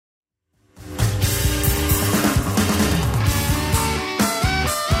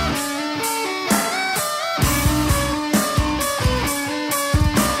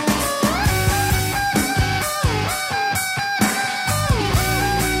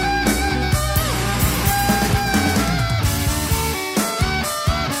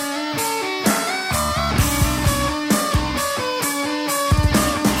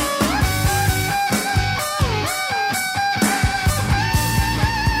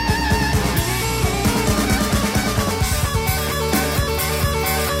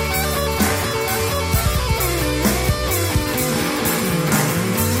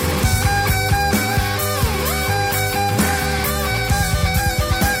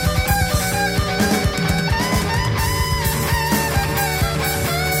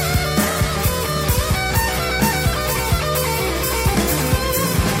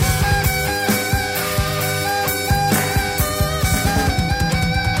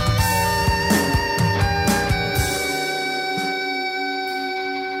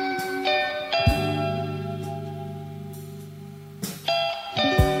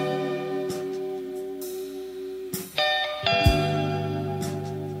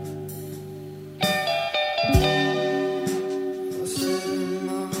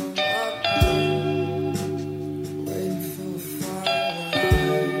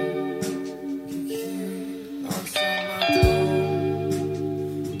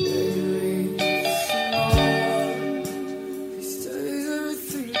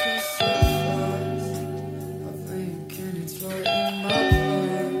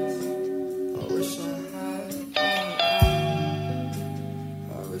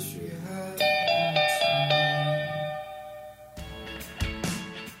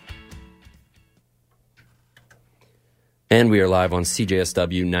And we are live on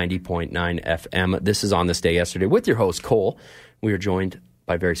CJSW 90.9 FM. This is On This Day Yesterday with your host, Cole. We are joined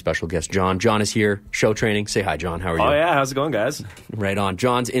by very special guest, John. John is here, show training. Say hi, John. How are you? Oh, yeah. How's it going, guys? Right on.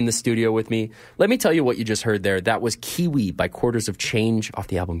 John's in the studio with me. Let me tell you what you just heard there. That was Kiwi by Quarters of Change off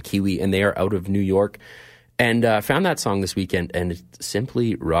the album Kiwi, and they are out of New York. And found that song this weekend, and it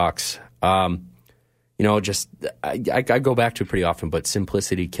simply rocks. I go back to it pretty often, but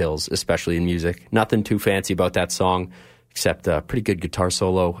simplicity kills, especially in music. Nothing too fancy about that song, except a pretty good guitar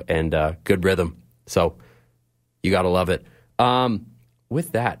solo and good rhythm. So you got to love it.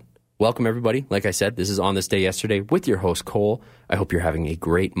 With that, welcome everybody. Like I said, this is On This Day Yesterday with your host, Cole. I hope you're having a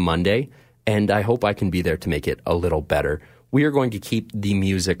great Monday, and I hope I can be there to make it a little better. We are going to keep the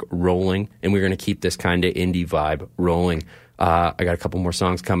music rolling, and we're going to keep this kind of indie vibe rolling. I got a couple more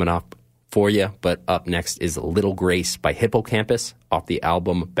songs coming up for you, but up next is Little Grace by Hippocampus off the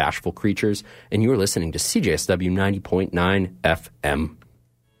album Bashful Creatures, and you are listening to CJSW 90.9 FM.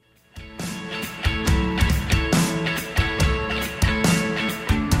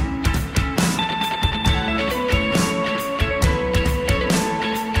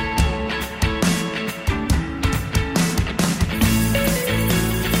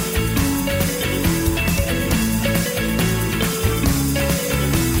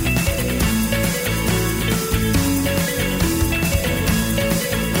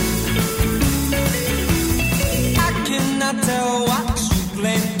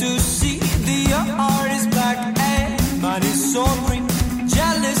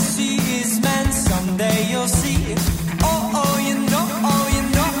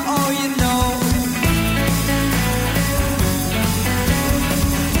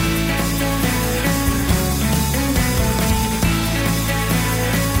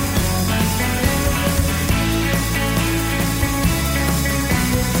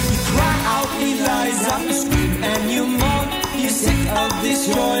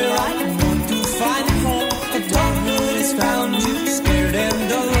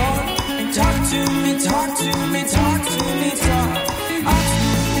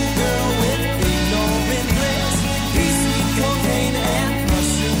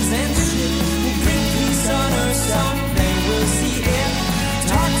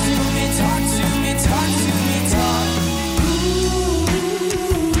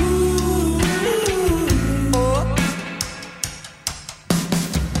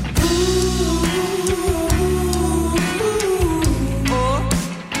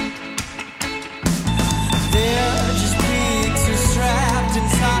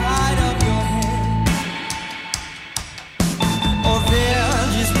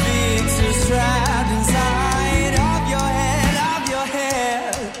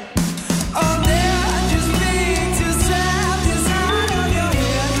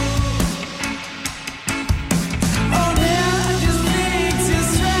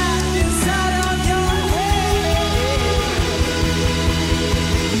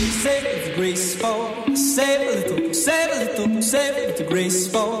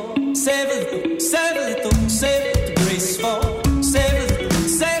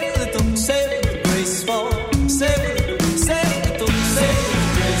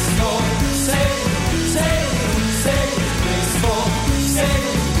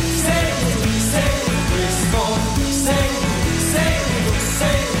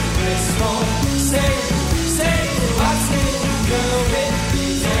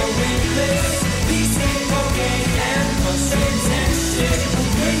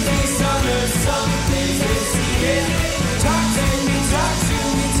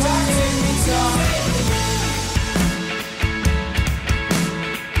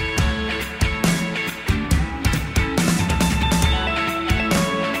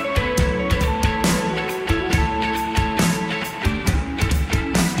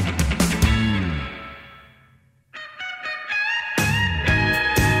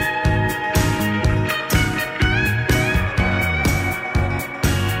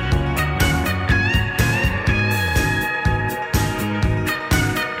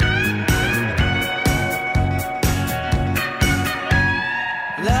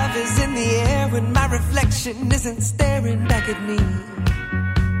 Isn't staring back at me,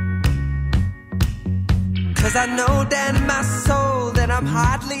 'cause I know down in my soul that I'm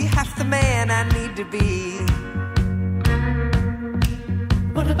hardly half the man I need to be.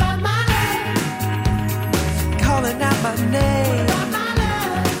 What about my name? Calling out my name. What about my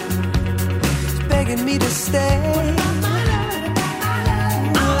love? It's begging me to stay. What about my love?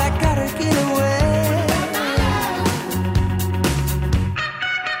 Well, I gotta get away.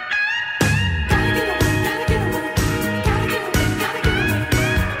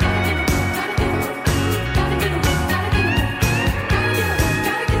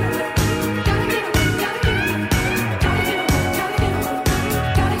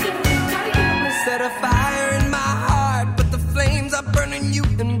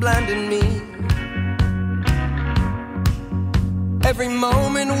 Every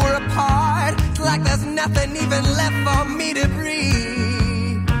moment we're apart, it's like there's nothing even left for me to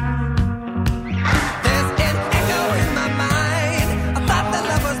breathe. There's an echo in my mind. I thought that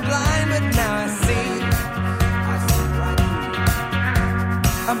love was blind, but now I see right through.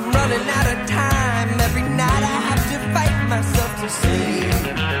 I'm running out of time. Every night I have to fight myself to sleep.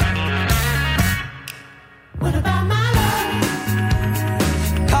 What about my love?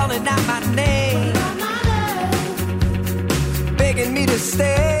 Calling out my name, begging me to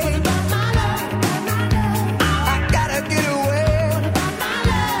stay. I gotta get away.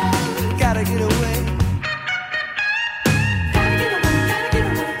 Gotta get away.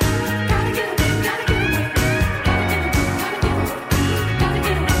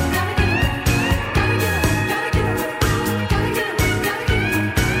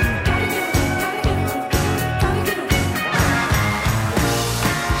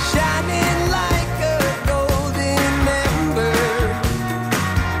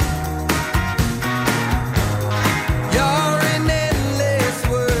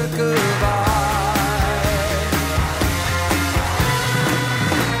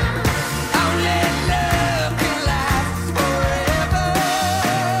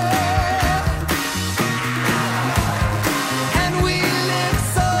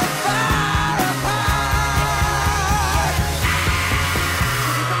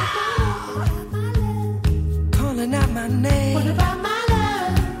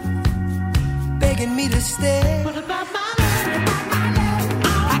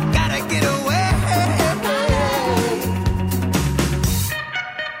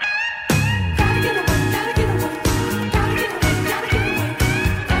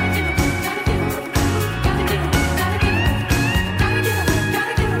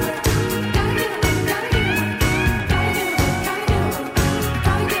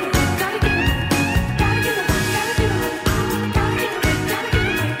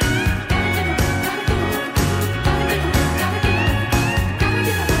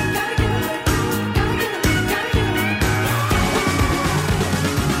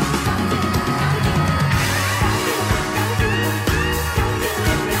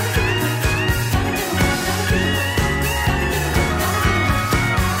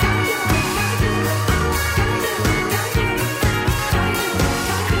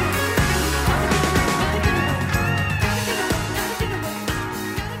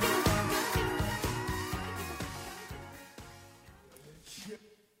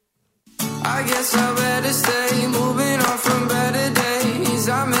 I guess I better stay, moving on from better days.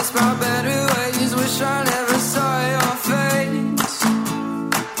 I miss my better ways, wish I never saw your face,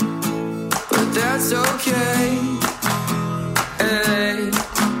 but that's okay. Hey.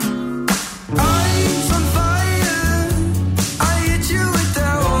 Eyes on fire, I hit you with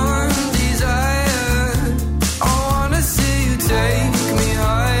that warm desire. I wanna see you take me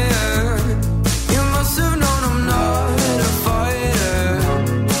higher. You must have known I'm not a fighter.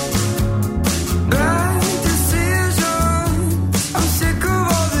 Bad decisions, I'm sick of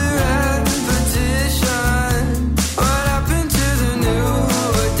all the repetition. What happened to the new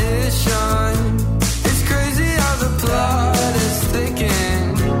edition? It's crazy how the plot is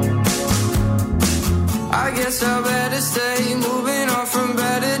thickened. I guess I better stay, moving on from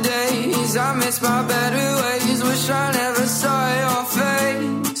better days. I miss my better ways, wish I never saw your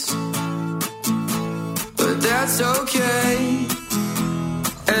face, but that's okay.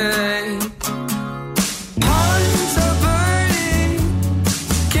 Hey. Hearts are burning,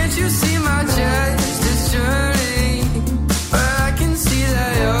 can't you see my chest is turning? But I can see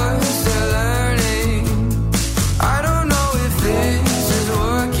that you're still learning. I don't know if this is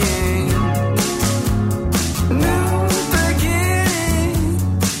working. New beginning,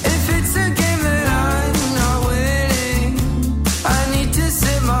 if it's a game that I'm not winning, I need to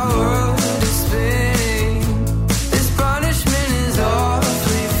set my world to spinning. This punishment is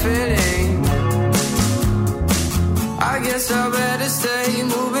awfully fitting.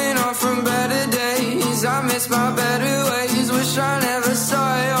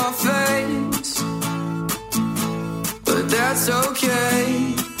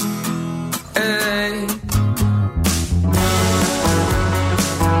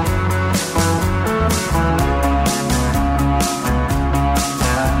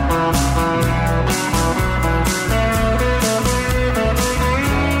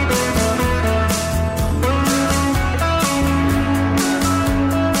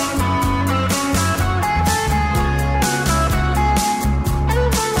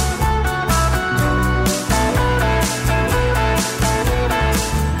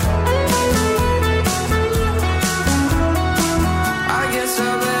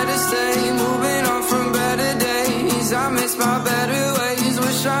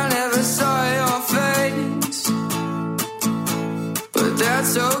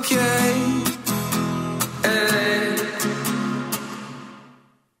 that's okay. Hey.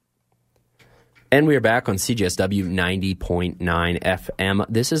 And we are back on CJSW 90.9 FM.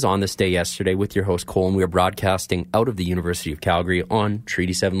 This is On This Day Yesterday with your host, Cole, and we are broadcasting out of the University of Calgary on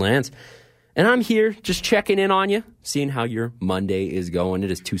Treaty 7 lands. And I'm here just checking in on you, seeing how your Monday is going. It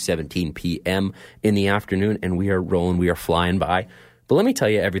is 2:17 p.m. in the afternoon, and we are rolling, we are flying by. But let me tell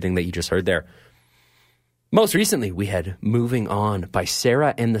you everything that you just heard there. Most recently, we had Moving On by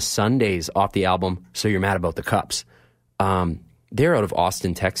Sarah and the Sundays off the album So You're Mad About the Cups. They're out of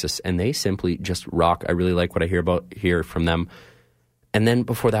Austin, Texas, and they simply just rock. I really like what I hear from them. And then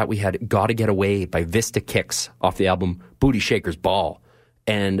before that, we had Gotta Get Away by Vista Kicks off the album Booty Shakers Ball.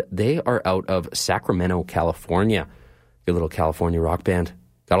 And they are out of Sacramento, California. Your little California rock band.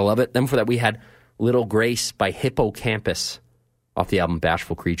 Gotta love it. Then before that, we had Little Grace by Hippocampus off the album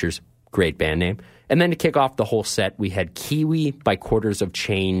Bashful Creatures. Great band name. And then to kick off the whole set, we had Kiwi by Quarters of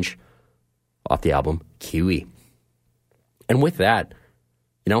Change off the album Kiwi. And with that,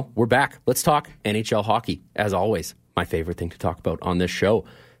 we're back. Let's talk NHL hockey, as always. My favorite thing to talk about on this show.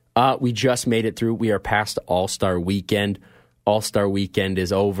 We just made it through. We are past All-Star Weekend. All-Star Weekend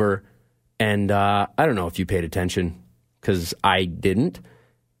is over. And I don't know if you paid attention, because I didn't.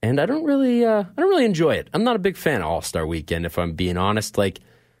 And I don't really enjoy it. I'm not a big fan of All-Star Weekend, if I'm being honest.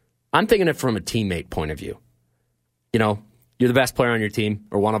 I'm thinking it from a teammate point of view. You're the best player on your team,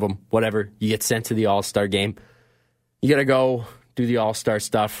 or one of them, whatever. You get sent to the All-Star game. You got to go do the All-Star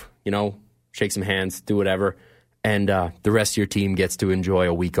stuff, shake some hands, do whatever. And the rest of your team gets to enjoy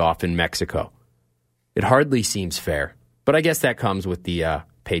a week off in Mexico. It hardly seems fair. But I guess that comes with the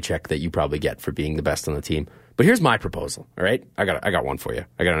paycheck that you probably get for being the best on the team. But here's my proposal, all right? I got one for you.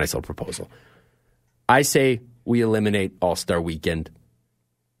 I got a nice little proposal. I say we eliminate All-Star Weekend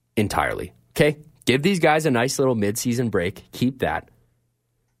entirely, okay? Give these guys a nice little mid-season break. Keep that.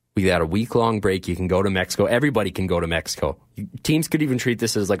 We got a week-long break. You can go to Mexico. Everybody can go to Mexico. Teams could even treat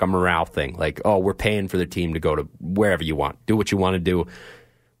this as like a morale thing. We're paying for the team to go to wherever you want. Do what you want to do.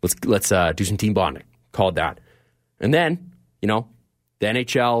 Let's do some team bonding. Call it that. And then, the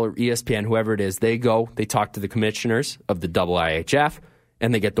NHL or ESPN, whoever it is, they talk to the commissioners of the IIHF,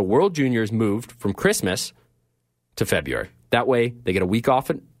 and they get the World Juniors moved from Christmas to February. That way, they get a week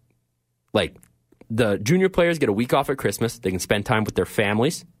off. The junior players get a week off at Christmas. They can spend time with their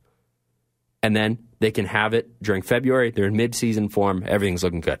families. And then they can have it during February. They're in mid-season form. Everything's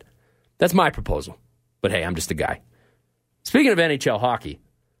looking good. That's my proposal. But hey, I'm just a guy. Speaking of NHL hockey,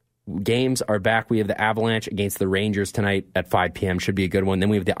 games are back. We have the Avalanche against the Rangers tonight at 5 p.m. Should be a good one. Then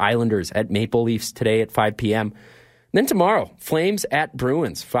we have the Islanders at Maple Leafs today at 5 p.m. Then tomorrow, Flames at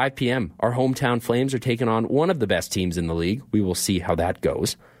Bruins, 5 p.m. Our hometown Flames are taking on one of the best teams in the league. We will see how that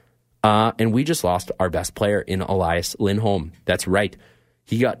goes. And we just lost our best player in Elias Lindholm. That's right.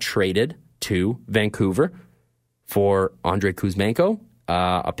 He got traded to Vancouver for Andrei Kuzmenko,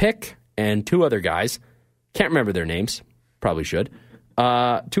 a pick, and two other guys. Can't remember their names. Probably should.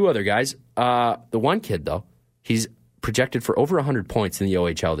 Two other guys. The one kid, though, he's projected for over 100 points in the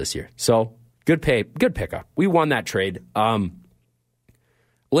OHL this year. So, good pickup. We won that trade.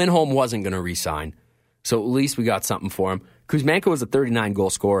 Lindholm wasn't going to re-sign, so at least we got something for him. Kuzmenko was a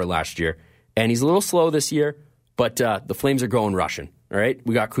 39-goal scorer last year, and he's a little slow this year, but the Flames are going Russian. All right,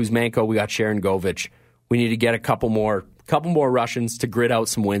 we got Kuzmenko, we got Sharon Govich. We need to get a couple more Russians to grit out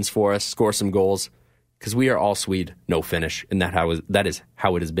some wins for us, score some goals, because we are all Swede, no finish, and that is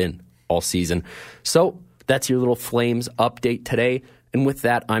how it has been all season. So that's your little Flames update today, and with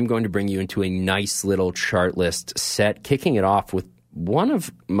that, I'm going to bring you into a nice little chart list set, kicking it off with one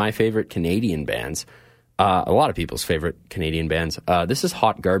of my favorite Canadian bands, a lot of people's favorite Canadian bands. This is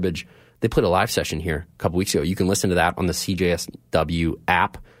Hot Garbage. They played a live session here a couple weeks ago. You can listen to that on the CJSW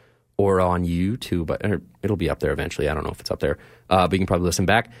app or on YouTube. It'll be up there eventually. I don't know if it's up there, but you can probably listen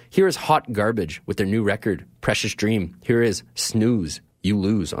back. Here is Hot Garbage with their new record, Precious Dream. Here is Snooze, You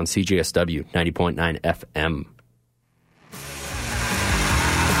Lose on CJSW 90.9 FM.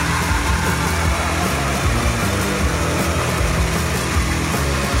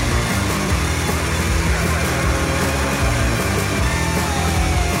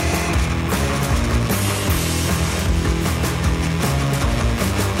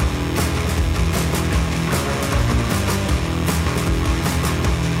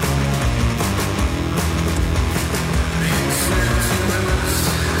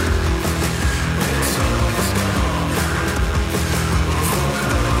 It's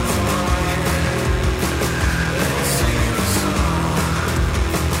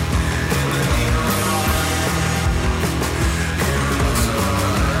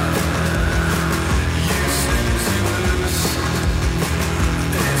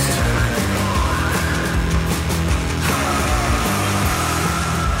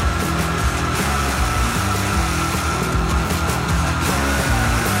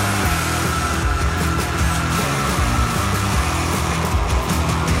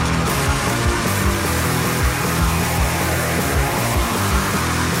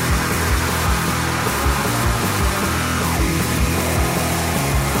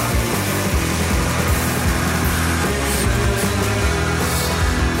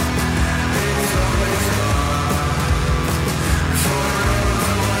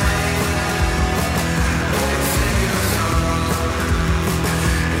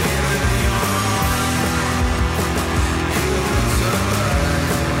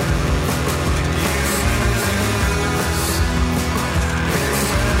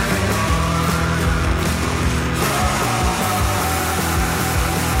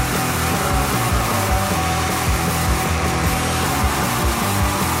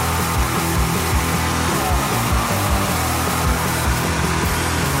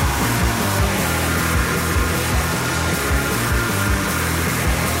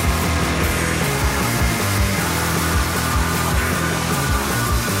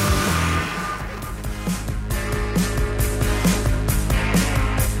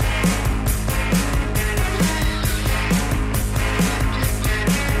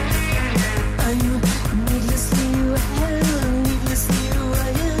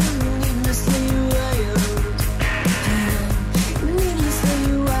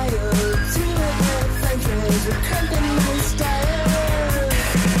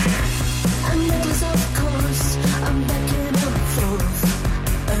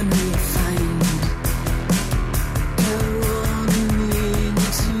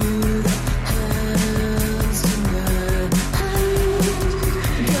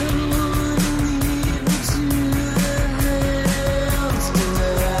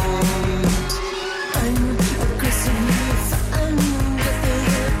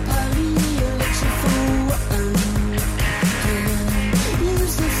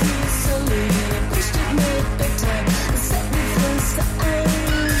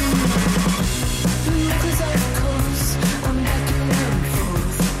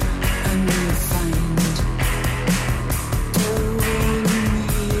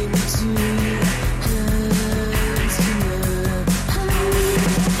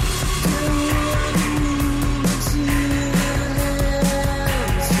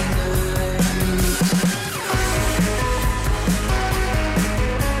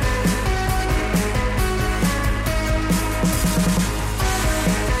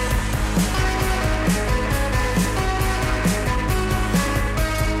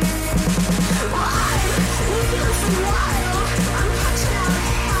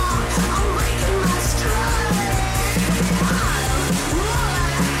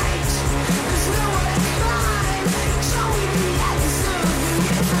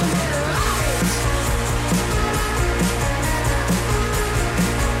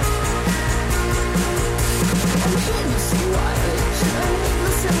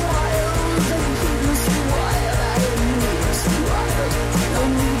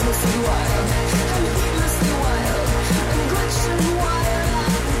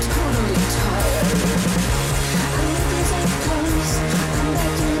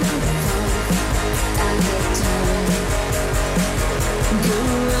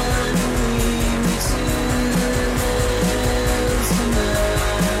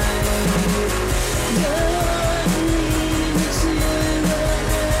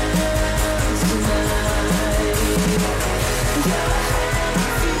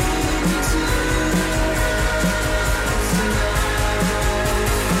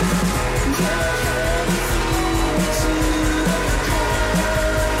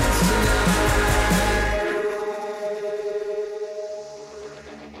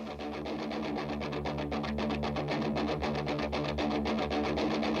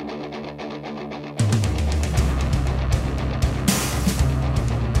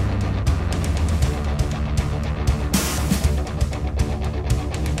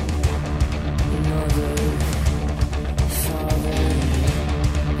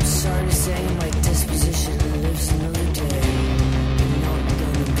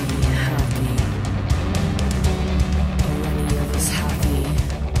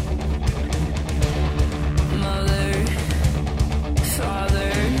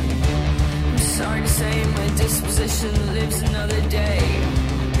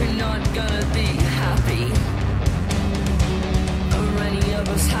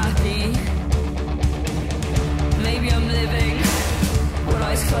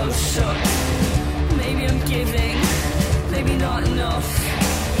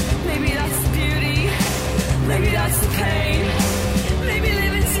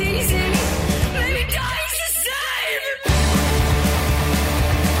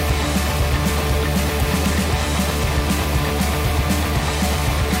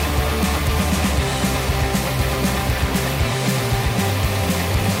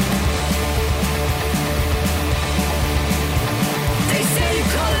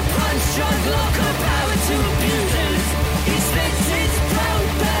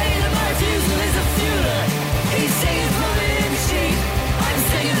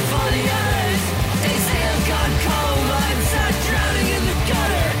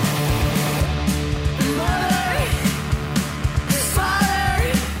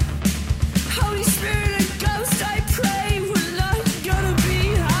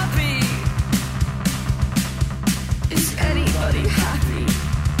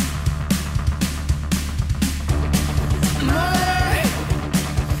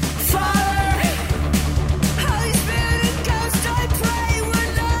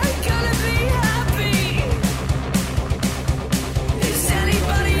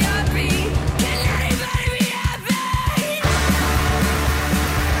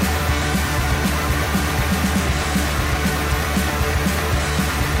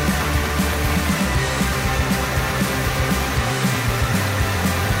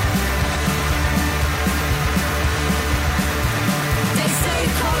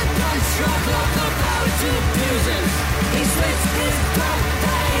to abuse it. He slits his throat,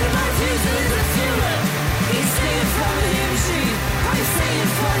 dying of my fuses to fuel it. He's singing from the hymn sheet, I'm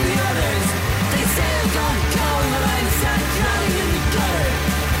singing for the others. They say I've gone cold while I'm sat drowning in the gutter.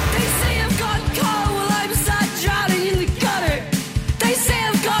 They say I've gone cold while I'm sat drowning in the gutter. They say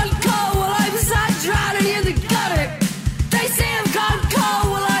I've gone cold while I'm sat drowning in the gutter. They say I've gone cold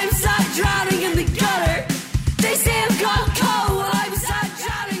while I'm sat drowning in the gutter. They say I've gone cold while I'm sat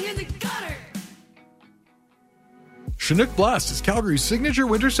drowning in the gutter. Chinook Blast is Calgary's signature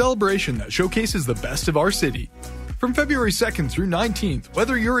winter celebration that showcases the best of our city. From February 2nd through 19th,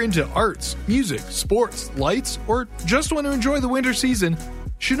 whether you're into arts, music, sports, lights, or just want to enjoy the winter season,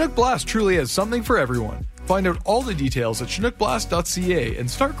 Chinook Blast truly has something for everyone. Find out all the details at chinookblast.ca and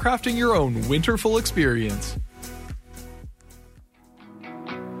start crafting your own winterful experience.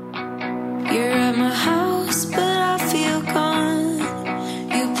 You're at my house, but I feel gone.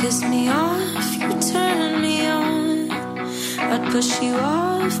 You piss me off, you turn me on. I'd push you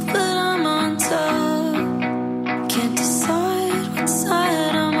off, but I'm on top. Can't decide what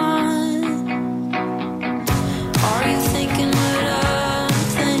side I'm on. Are you thinking what I'm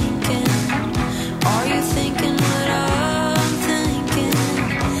thinking? Are you thinking what I'm thinking?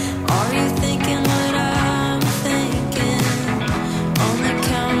 Are you thinking what I'm thinking? On the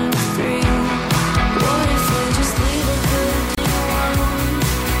count of three. What if we just leave a good thing alone?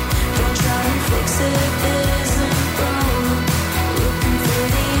 Don't try and fix it if it isn't broke. Looking for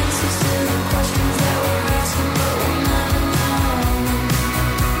the answers to the questions that we're asking, but we'll never know.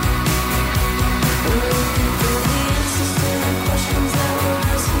 We're looking for the answers to the questions that we're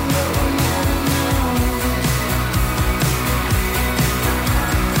asking, but we'll never know.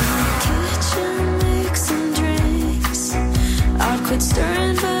 In the kitchen, make some drinks. I'd quit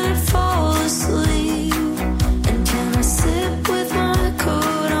stirring, but I'd fall asleep. And can I sip with my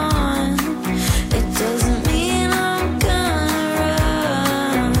coat on? It doesn't mean I'm gonna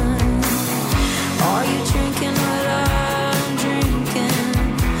run. Are you drinking what I'm drinking?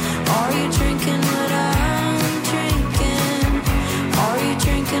 Are you drinking what I'm drinking? Are you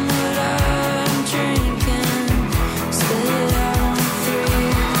drinking what I'm drinking? Spit it out on three.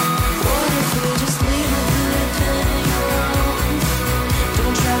 What if we just leave a good thing alone?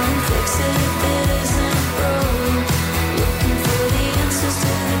 Don't try and fix it if it isn't broke. Looking for the answers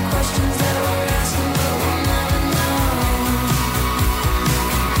to the questions that we're asking, but we'll never know.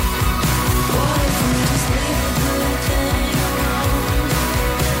 What if we just leave a good thing alone?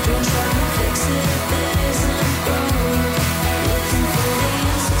 Don't try and fix it if it isn't broke. Looking for the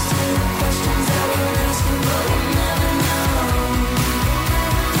answers to the questions that we're asking, but we'll never know.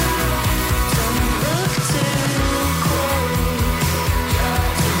 Don't look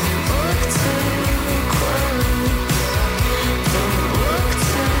too close.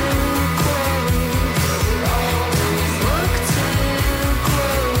 Don't look too close. Don't look too close. Don't look too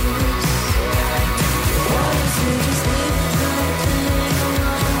close. What if we just leave a good thing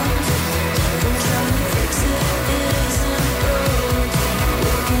alone? Don't try and fix it if it isn't broke.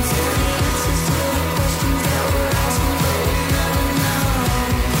 Looking for the answers to the questions that we're asking, but we'll never know.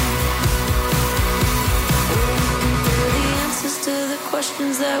 We're looking for the answers to the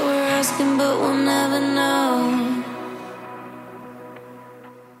questions that we're asking, but we'll never know.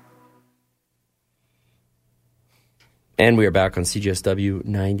 And we are back on CJSW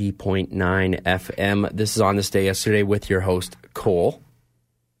 90.9 FM. This is On This Day Yesterday with your host, Cole.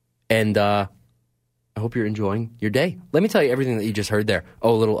 And I hope you're enjoying your day. Let me tell you everything that you just heard there.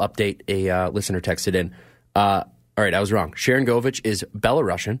 Oh, a little update. A listener texted in. All right, I was wrong. Sharon Govich is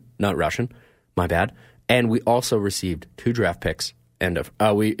Belarusian, not Russian. My bad. And we also received 2 draft picks. And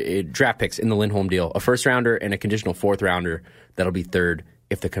draft picks in the Lindholm deal. A first-rounder and a conditional fourth-rounder. That'll be third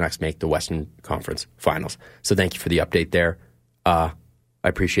if the Canucks make the Western Conference Finals. So thank you for the update there. I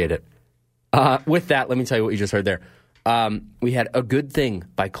appreciate it. With that, let me tell you what you just heard there. We had A Good Thing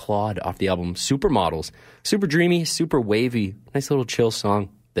by Claude off the album Supermodels. Super dreamy, super wavy, nice little chill song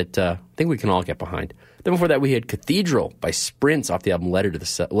that I think we can all get behind. Then before that, we had Cathedral by Sprints off the album Letter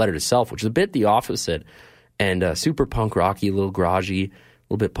to Self, which is a bit the opposite. And super punk rocky, a little garagey, a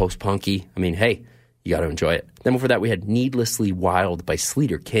little bit post-punky. I mean, hey, you got to enjoy it. Then before that, we had Needlessly Wild by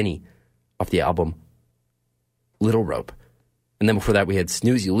Sleater Kinney off the album Little Rope. And then before that, we had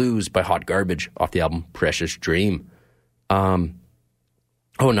Snooze You Lose by Hot Garbage off the album Precious Dream.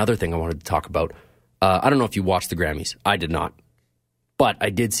 Another thing I wanted to talk about. I don't know if you watched the Grammys. I did not. But I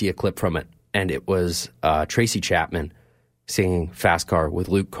did see a clip from it. And it was Tracy Chapman singing Fast Car with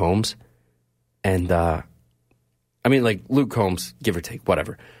Luke Combs. And, I mean, like, Luke Combs, give or take,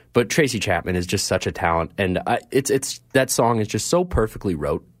 whatever. But Tracy Chapman is just such a talent. And it's that song is just so perfectly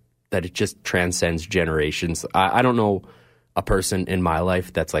wrote. that it just transcends generations. I don't know a person in my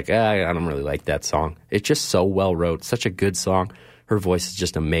life that's like, I don't really like that song. It's just so well wrote, such a good song. Her voice is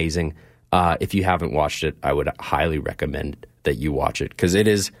just amazing. If you haven't watched it, I would highly recommend that you watch it because it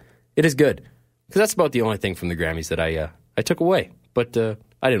is good. Because that's about the only thing from the Grammys that I took away. But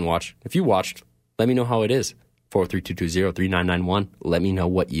I didn't watch. If you watched, let me know how it is. 43220-3991. Let me know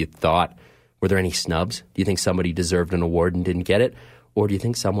what you thought. Were there any snubs? Do you think somebody deserved an award and didn't get it? Or do you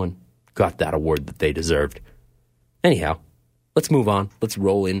think someone got that award that they deserved? Anyhow, let's move on. Let's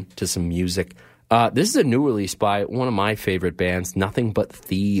roll into some music. This is a new release by one of my favorite bands, Nothing But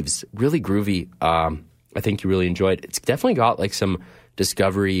Thieves. Really groovy. I think you really enjoy it. It's definitely got like some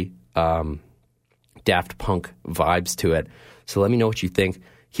Discovery, Daft Punk vibes to it. So let me know what you think.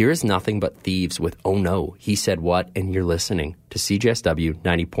 Here is Nothing But Thieves with Oh No, He Said What, and you're listening to CJSW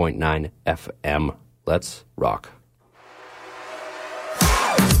 90.9 FM. Let's rock.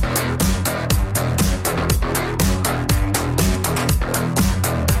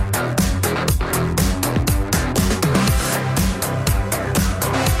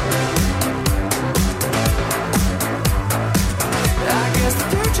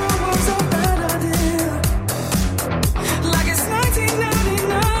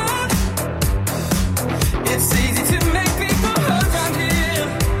 It's easy to make people hurt around here.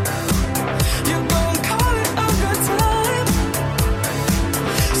 You go and call it a good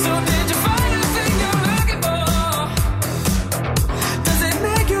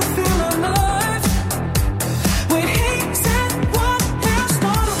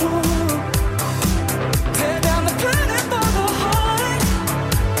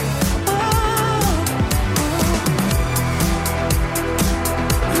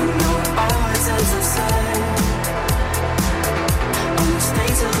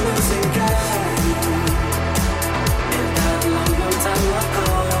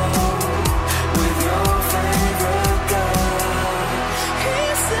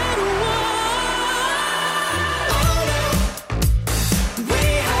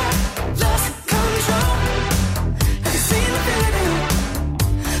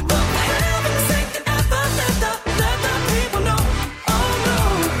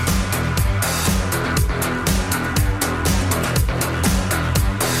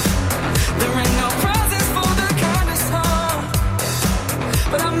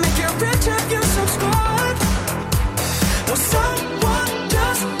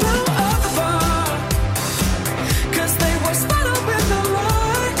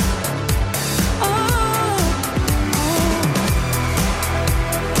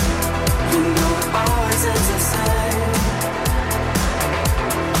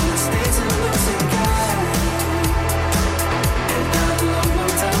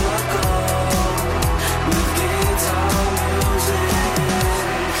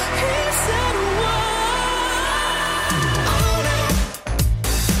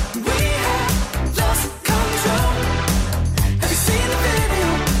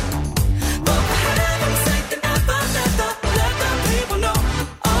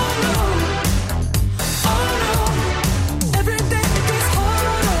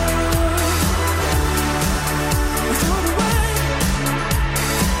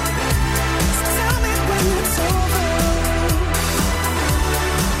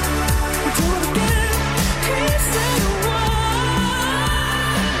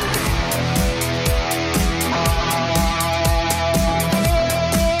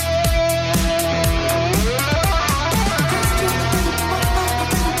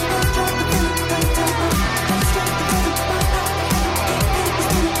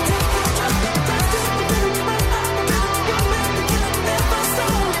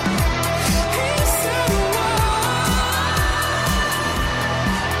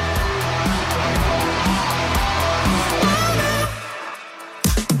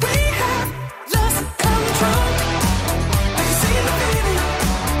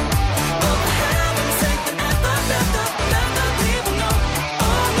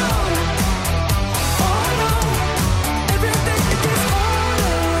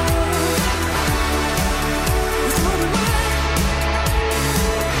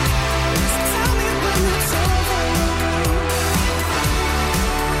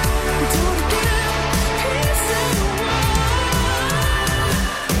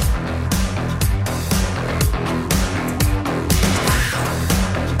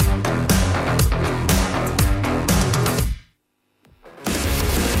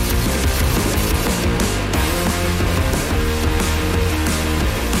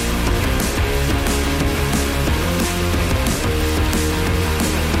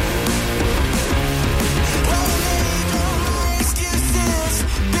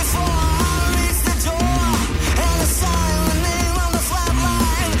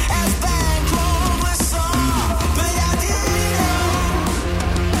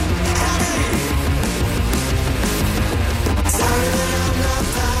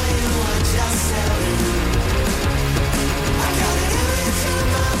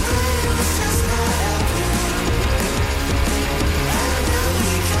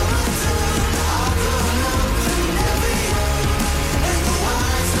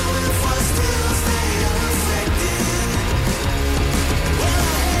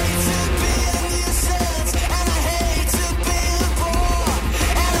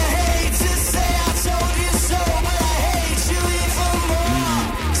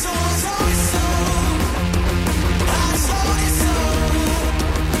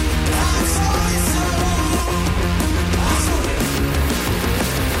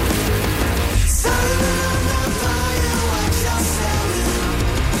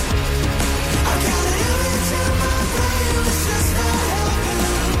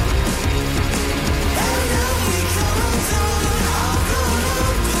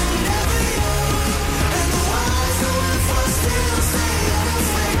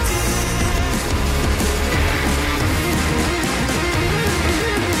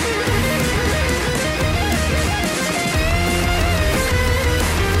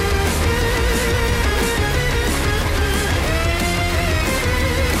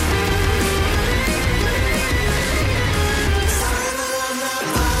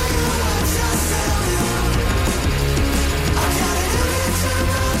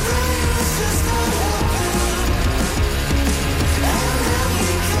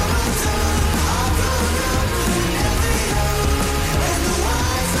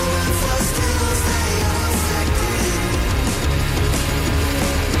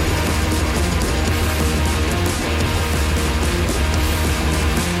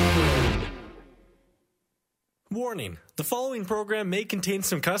Warning, the following program may contain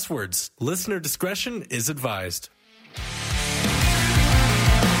some cuss words. Listener discretion is advised. The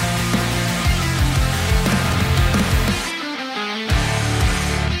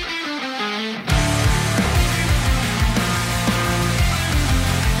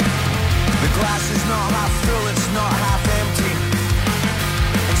glass is not half full, it's not half empty.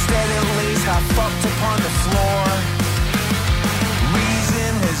 Instead it lays half fucked upon the floor.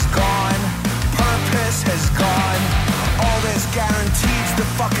 Reason has gone, purpose has gone. All this guarantees the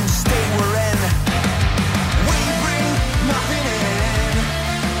fucking state we're in. We bring nothing in.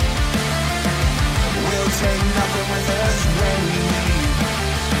 We'll take nothing with us when we leave.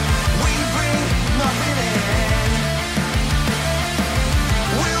 We bring nothing in.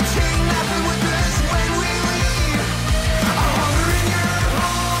 We'll take nothing with us when we leave. A hunger in your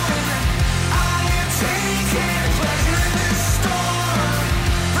heart. I am taking pleasure in this storm.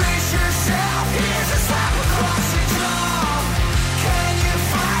 Brace yourself, here's a slap across the jaw. Can you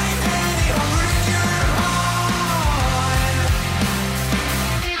find any hunger in your heart?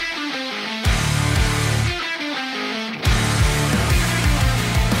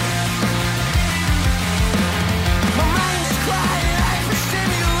 My mind is crying out for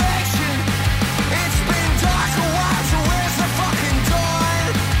stimulation. It's been dark a while, so where's the fucking dawn?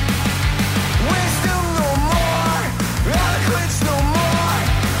 Wisdom no more, eloquence no more.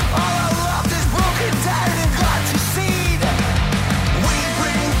 All I loved is broken down and got to seed. We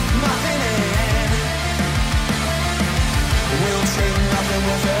bring nothing in. We'll take nothing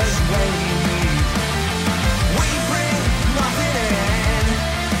with us when we leave. We bring nothing in.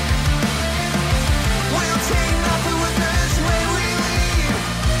 We'll take nothing with us when we leave.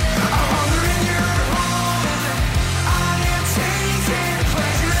 A hunger in your heart. I am taking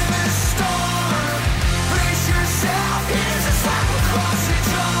pleasure in this storm. Brace yourself, here's a slap across the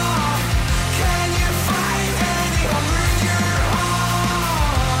jaw. Can you find any hunger in your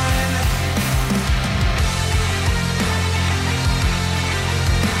heart?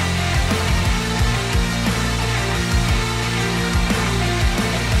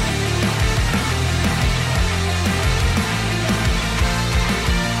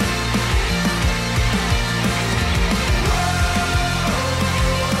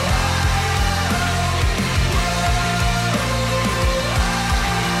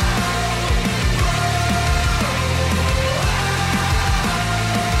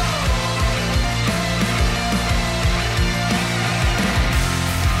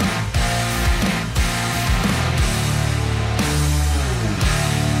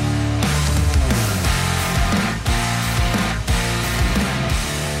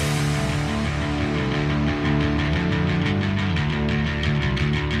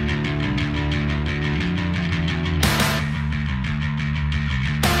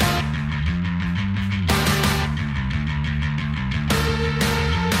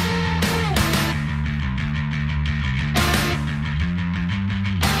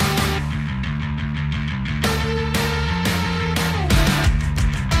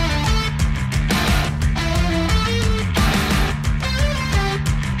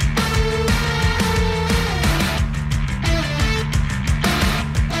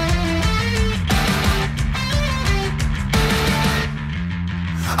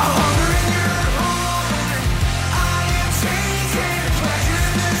 A hunger in your heart. I am taking pleasure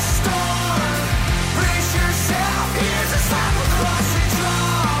in this storm. Brace yourself, here's a slap across the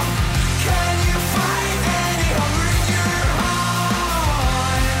jaw. Can you find any hunger in your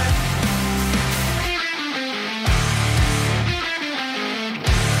heart?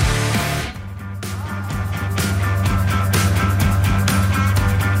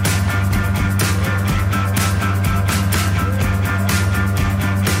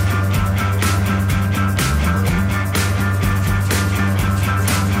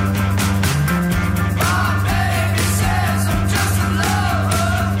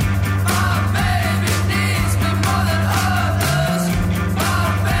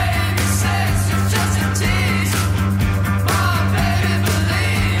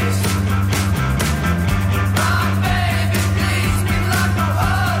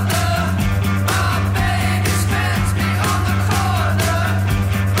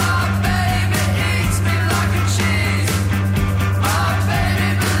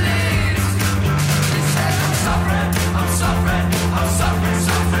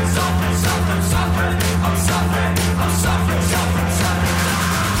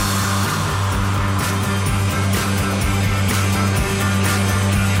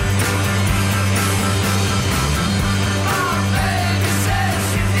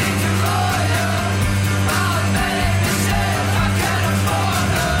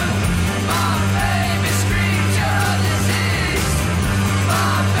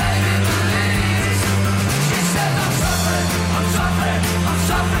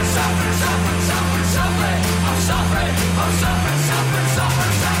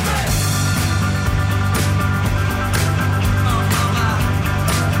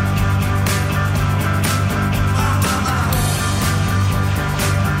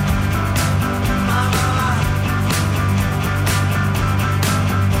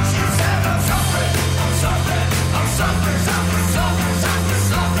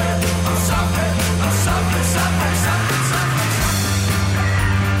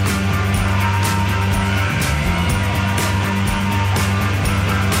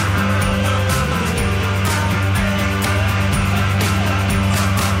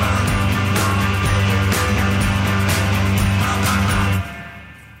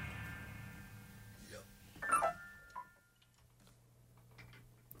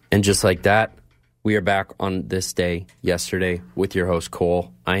 And just like that, we are back on this day yesterday with your host,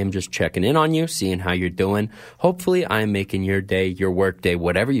 Cole. I am just checking in on you, seeing how you're doing. Hopefully, I am making your day, your work day,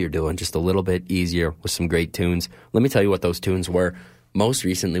 whatever you're doing, just a little bit easier with some great tunes. Let me tell you what those tunes were. Most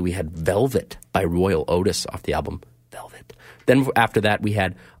recently, we had Velvet by Royal Otis off the album Velvet. Then after that, we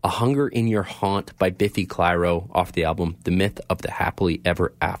had A Hunger in Your Haunt by Biffy Clyro off the album The Myth of the Happily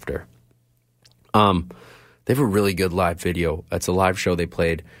Ever After. They have a really good live video. It's a live show they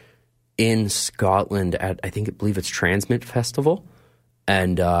played in Scotland at, I believe it's Transmit Festival.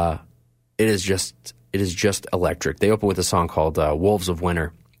 And it is just electric. They open with a song called Wolves of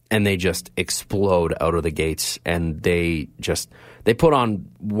Winter, and they just explode out of the gates. And they put on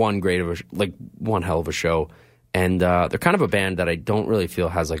one hell of a show. And they're kind of a band that I don't really feel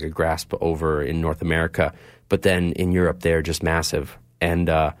has like a grasp over in North America. But then in Europe, they're just massive. And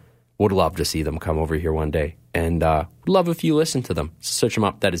would love to see them come over here one day. And would love if you listen to them. Search them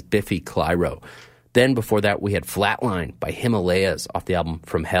up. That is Biffy Clyro. Then before that, we had Flatline by Himalayas off the album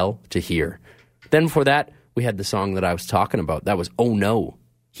From Hell to Here. Then before that, we had the song that I was talking about. That was Oh No,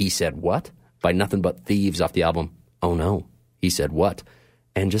 He Said What? By Nothing But Thieves off the album Oh No, He Said What?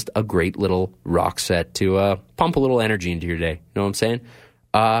 And just a great little rock set to pump a little energy into your day. You know what I'm saying?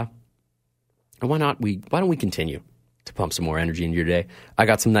 And why don't we continue to pump some more energy into your day? I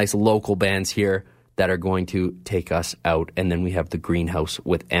got some nice local bands here that are going to take us out. And then we have The Greenhouse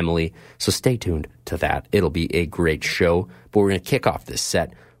with Emily. So stay tuned to that. It'll be a great show. But we're going to kick off this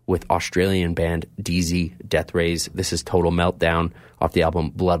set with Australian band DZ Death Rays. This is Total Meltdown off the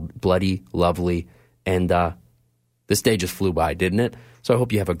album Bloody Lovely. And this day just flew by, didn't it? So I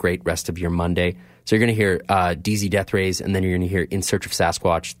hope you have a great rest of your Monday. So you're going to hear DZ Death Rays, and then you're going to hear In Search of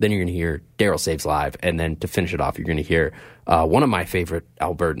Sasquatch. Then you're going to hear Daryl Saves Live. And then to finish it off, you're going to hear one of my favorite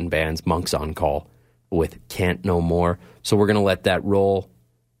Albertan bands, Monks on Call, with Can't No More. So we're going to let that roll,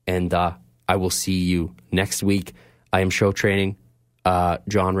 and I will see you next week. I am show training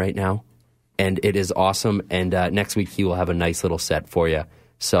John right now, and it is awesome. And next week he will have a nice little set for you.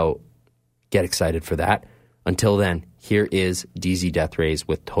 So get excited for that. Until then, here is DZ Death Rays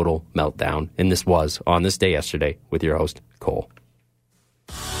with Total Meltdown. And this was On This Day Yesterday with your host, Cole.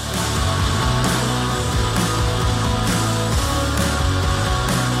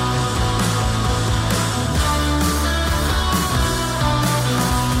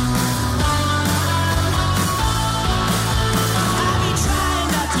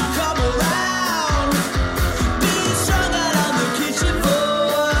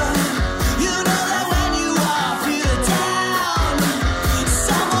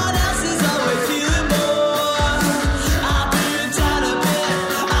 Someone else is always feeling more. I've been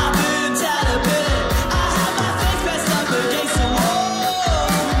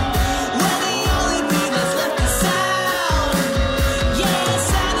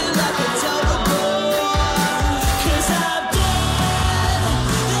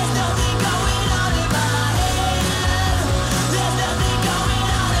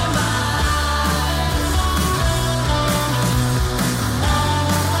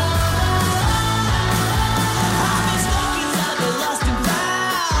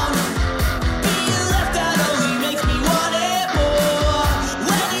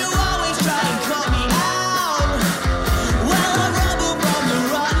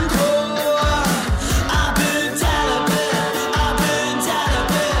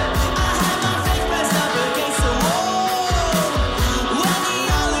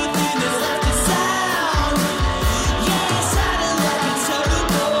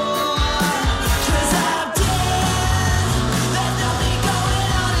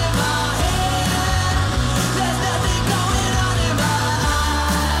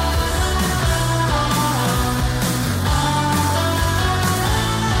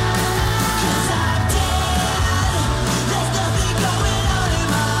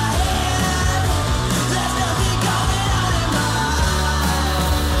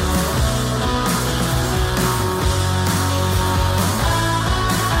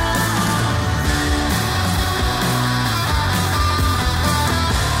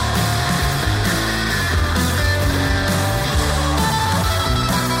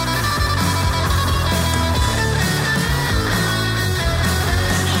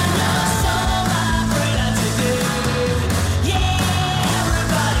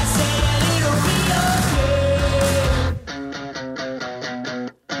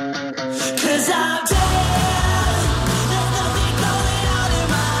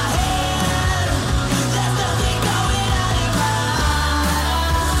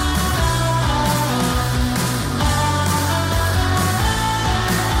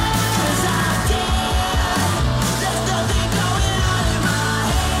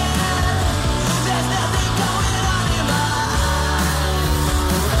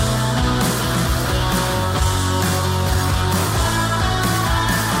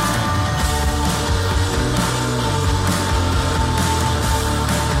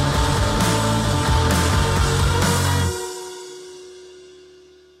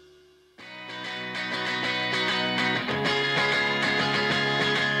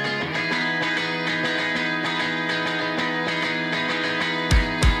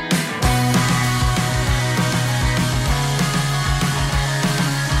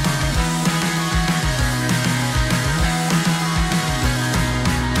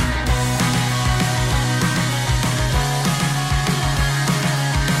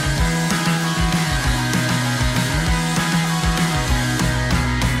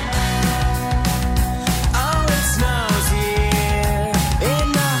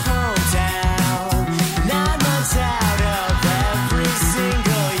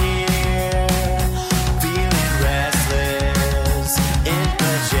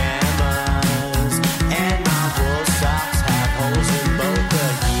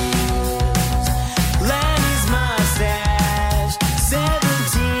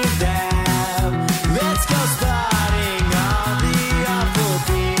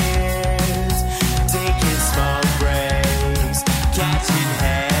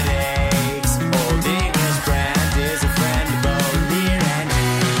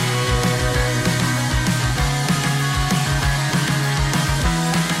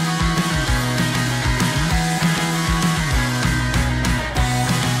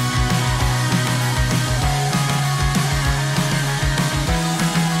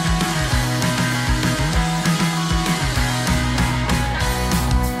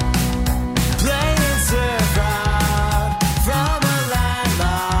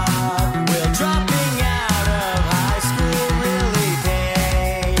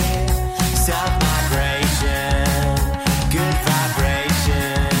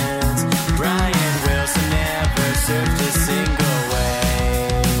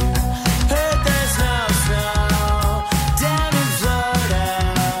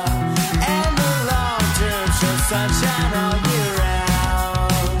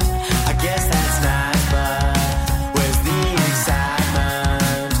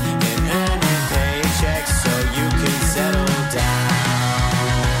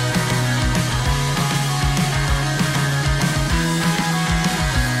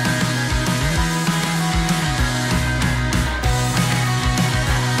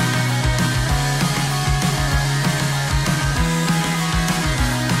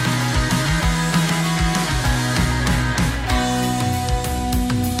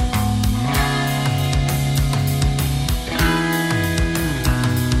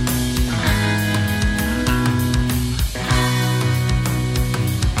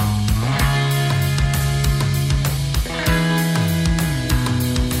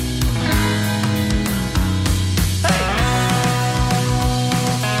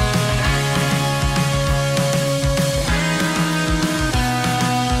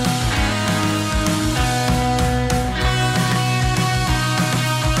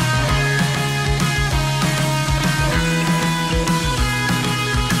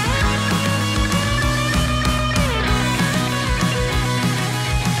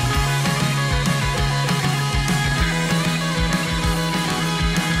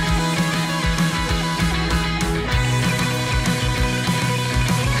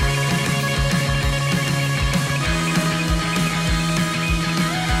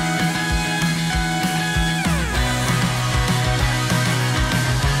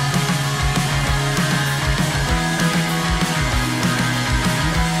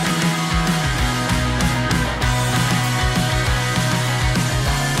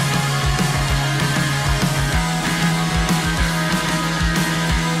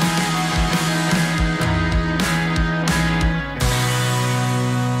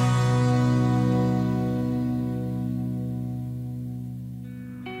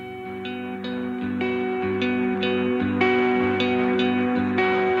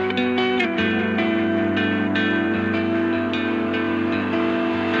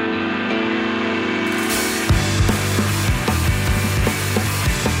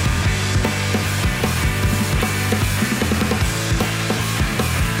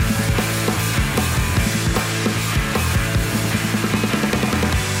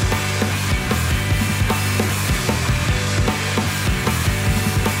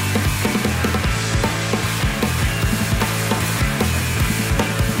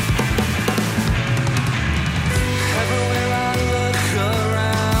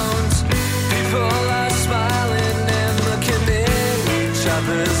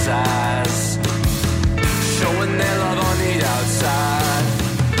his eyes, showing their love on the outside.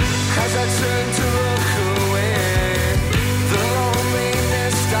 As I turn to look away, the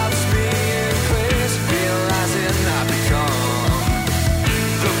loneliness stops me in place, realizing I've become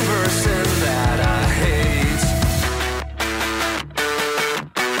the person that I hate.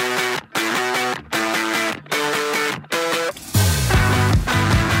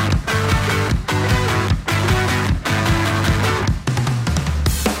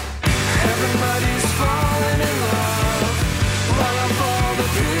 Everybody's falling in love, while I fall to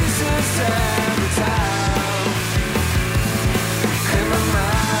pieces every time. In my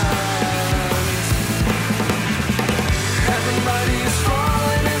mind, everybody's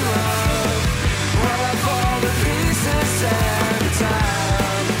falling in love, while I fall to pieces every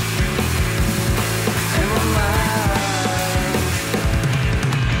time. In my mind,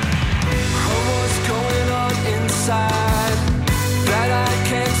 oh, what's going on inside that I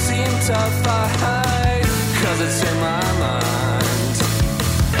can't seem to find? 'Cause it's in my mind.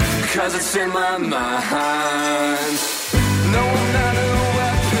 'Cause it's in my mind. No amount of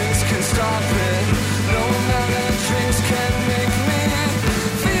weapons can stop it. No amount of drinks can make me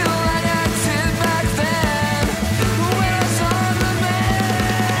feel like I did back then when I was on the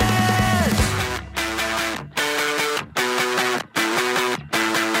mend.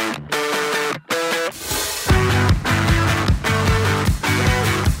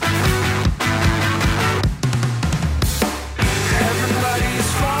 Everybody's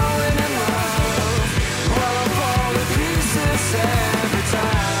falling in love, while I fall to pieces every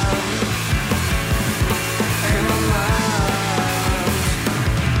time. In my mind,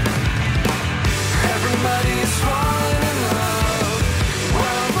 everybody's falling in love,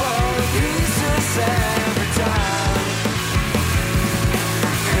 while I fall to pieces every time.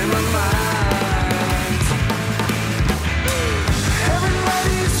 In my mind,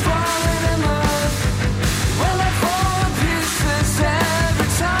 everybody's falling in love, while I fall to pieces every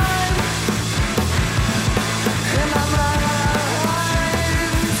time. In my mind,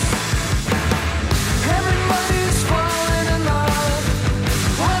 everybody's falling in love,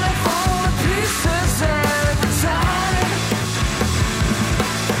 while I fall to pieces every time.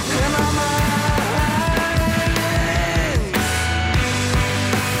 In my mind.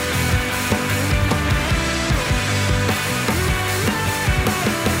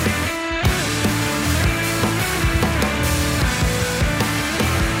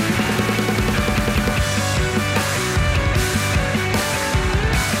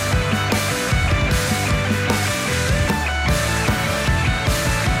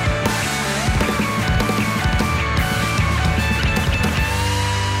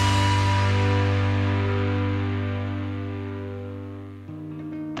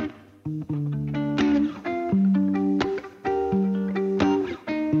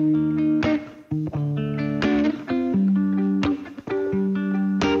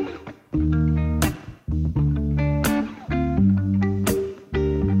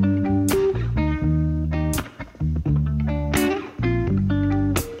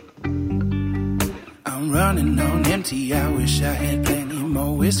 I'm running on empty. I wish I had plenty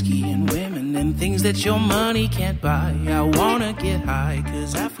more whiskey and women and things that your money can't buy. I wanna get high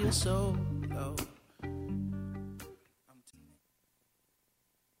 'cause I feel so low.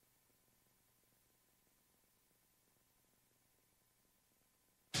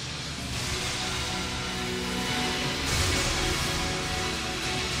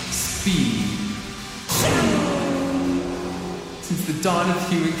 Speed. Since the dawn of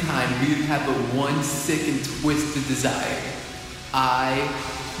humankind, we have had but one sick and twisted desire. I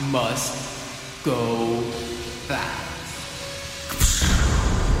must go fast.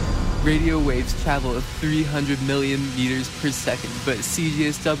 Radio waves travel at 300 million meters per second, but at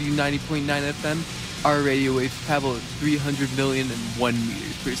CJSW 90.9 FM, our radio waves travel at 300,000,001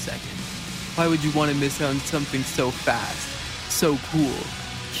 meters per second. Why would you want to miss out on something so fast, so cool?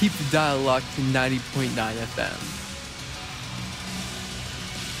 Keep the dial locked to 90.9 FM.